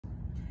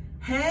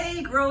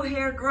Hey, grow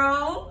hair,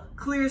 grow,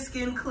 clear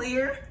skin,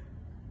 clear,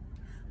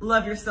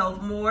 love yourself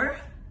more.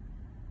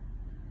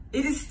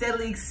 It is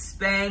Steadily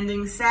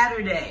Expanding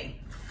Saturday.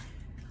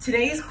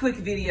 Today's quick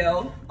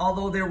video,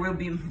 although there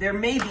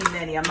may be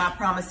many, I'm not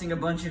promising a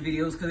bunch of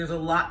videos because there's a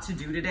lot to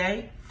do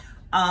today,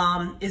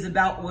 is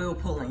about oil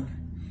pulling.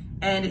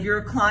 And if you're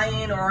a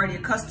client or already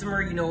a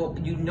customer, you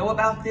know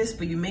about this,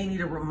 but you may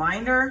need a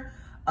reminder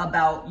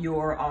about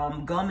your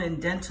gum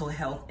and dental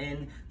health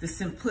and the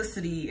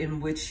simplicity in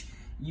which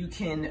you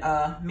can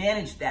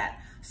manage that.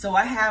 So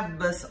I have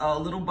this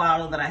little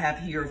bottle that I have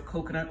here of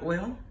coconut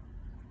oil.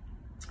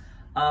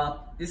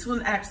 This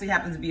one actually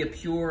happens to be a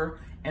pure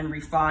and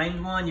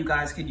refined one. You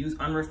guys could use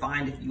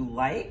unrefined if you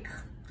like.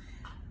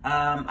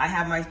 I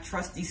have my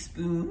trusty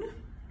spoon.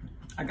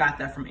 I got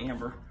that from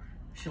Amber.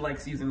 She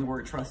likes using the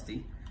word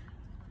trusty.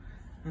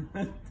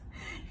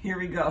 Here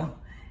we go.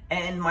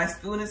 And my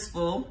spoon is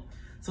full.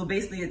 So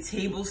basically a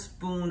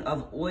tablespoon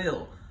of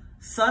oil.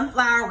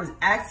 Sunflower was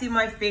actually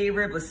my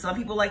favorite, but some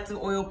people like to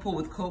oil pull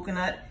with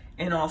coconut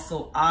and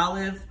also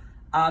olive.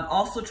 I've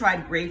also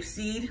tried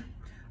grapeseed.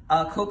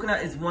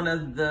 Coconut is one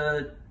of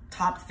the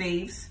top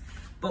faves.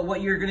 But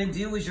what you're gonna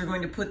do is you're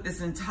going to put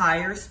this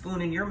entire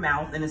spoon in your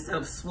mouth, and instead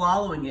of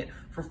swallowing it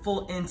for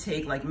full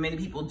intake, like many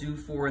people do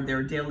for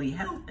their daily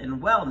health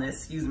and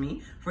wellness,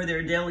 for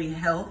their daily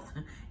health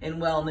and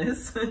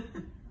wellness.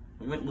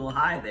 We went a little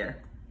high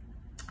there.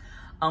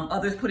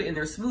 Others put it in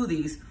their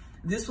smoothies.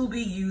 This will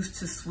be used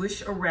to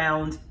swish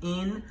around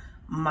in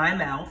my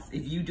mouth,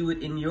 if you do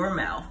it in your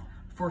mouth,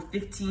 for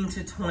 15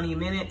 to 20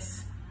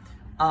 minutes,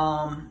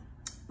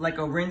 like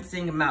a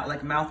rinsing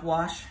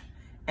mouthwash,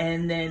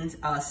 and then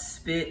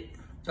spit,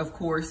 of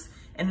course,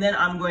 and then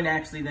I'm going to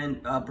actually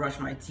then brush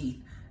my teeth.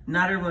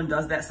 Not everyone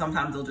does that.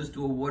 Sometimes they'll just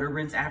do a water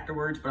rinse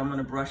afterwards, but I'm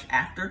gonna brush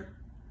after.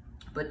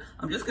 But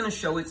I'm just gonna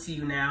show it to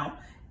you now,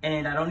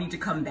 and I don't need to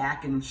come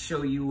back and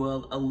show you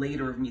a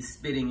later of me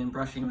spitting and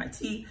brushing my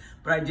teeth,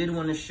 but I did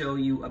want to show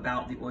you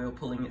about the oil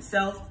pulling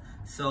itself.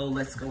 So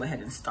let's go ahead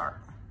and start.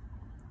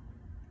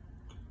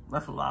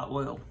 That's a lot of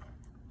oil.